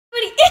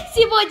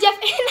boy Jeff,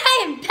 and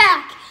I am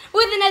back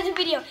with another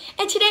video.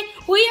 And today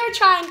we are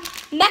trying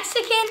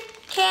Mexican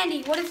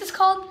candy. What is this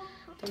called?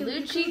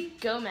 Dulce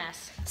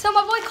Gomez. So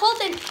my boy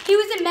Colton, he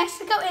was in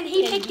Mexico and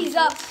he picked these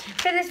up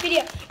for this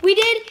video. We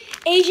did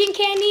Asian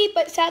candy,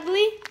 but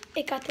sadly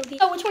it got deleted.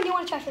 So which one do you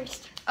want to try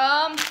first?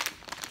 I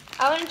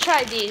want to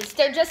try these.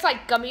 They're just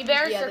like gummy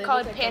bears. Yeah, They're they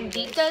called look like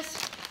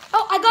Panditas.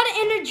 Oh, I got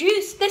to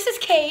introduce. This is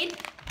Cade,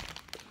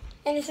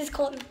 and this is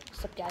Colton.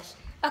 What's up, guys?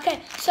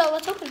 Okay, so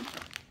let's open.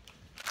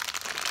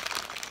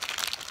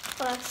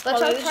 Let's Oh, all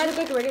they try. just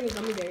look like regular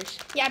gummy bears.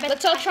 Yeah, I bet.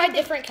 Let's all try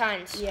different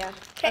kinds. Yeah.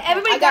 Okay,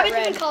 everybody I grab got a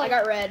different red. color. I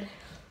got red.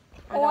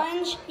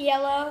 Orange,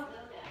 yellow,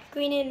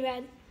 green, and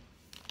red.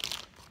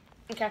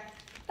 Okay.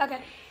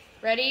 Okay.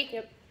 Ready?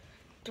 Yep.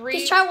 3.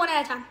 Just try one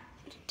at a time.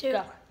 2.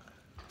 Go.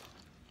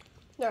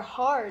 They're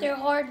hard. They're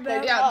hard,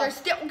 bro. Yeah, tough. they're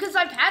still because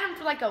I've had them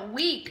for like a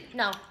week.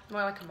 No,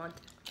 more like a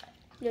month.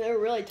 Yeah, they're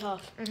really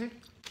tough.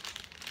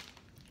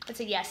 It's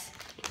a yes.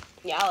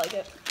 Yeah, I like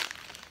it.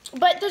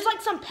 But there's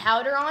like some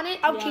powder on it.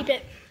 I'll Yeah. keep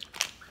it.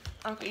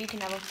 Okay, you can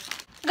have them.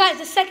 Guys,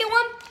 the second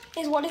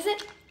one is, what is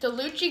it?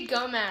 Dulce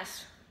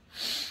Gomez.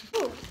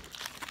 Ooh.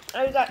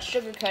 I got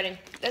sugar coating.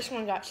 This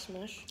one got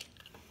smushed.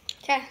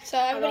 Okay, so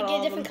everybody got get all a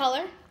of different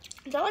color.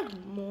 Is that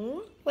like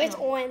mold? Wait, it's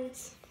No. orange.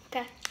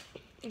 Okay,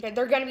 Okay,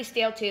 they're gonna be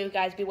stale too,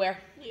 guys. Beware.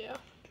 Yeah.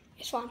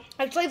 it's fine.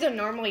 Actually, they're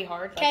normally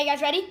hard. but- Okay, you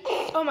guys ready?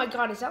 Oh my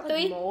god, is that like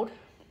 3, mold? I'm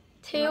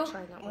 2, not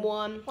trying that one.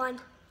 1.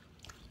 1.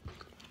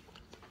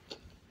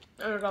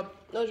 There we go.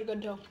 Those are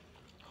good too.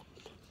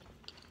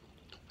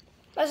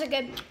 Those are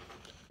good.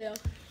 Yeah.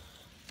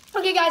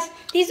 Okay, guys,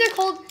 these are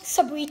called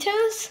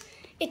Sabritos.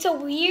 It's a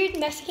weird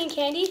Mexican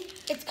candy.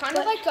 It's kind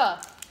of But- like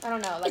a, I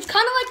don't know, like It's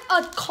kind of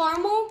like a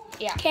caramel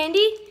Yeah.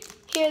 candy.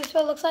 Here's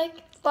what it looks like,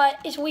 but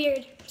it's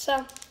weird.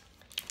 So,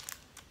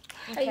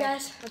 okay. you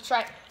guys? Let's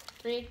try it.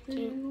 3,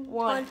 2,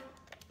 1.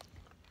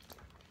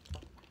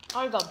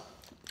 There we go.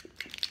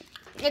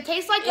 It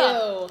tastes like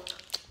a. Ew.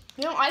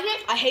 You don't like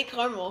it? I hate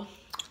caramel.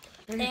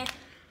 There.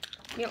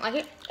 You don't like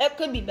it? It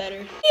could be better.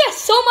 Thank you guys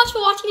so much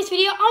for watching this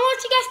video. I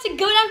want you guys to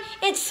go down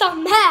and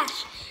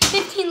smash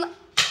 15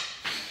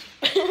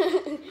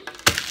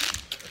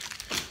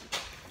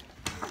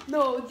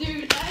 No,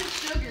 dude,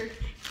 that's sugar.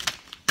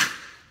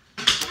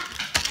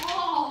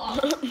 Oh.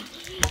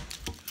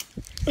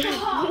 Thank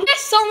you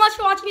guys so much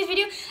for watching this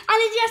video. I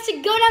need you guys to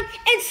go down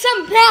and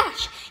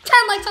smash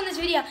 10 likes on this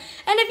video.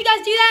 And if you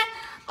guys do that,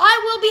 I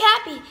will be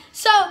happy.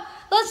 So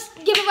let's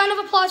give a round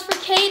of applause for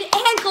Cade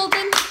and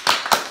Colton.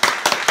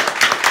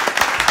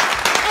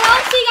 And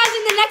I'll see you guys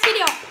in the next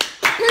video.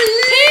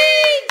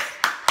 Peace!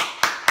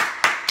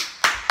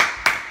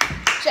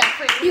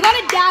 Jeffrey. You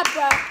gotta dab,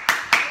 bro.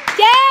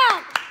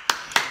 Dab!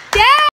 Dab!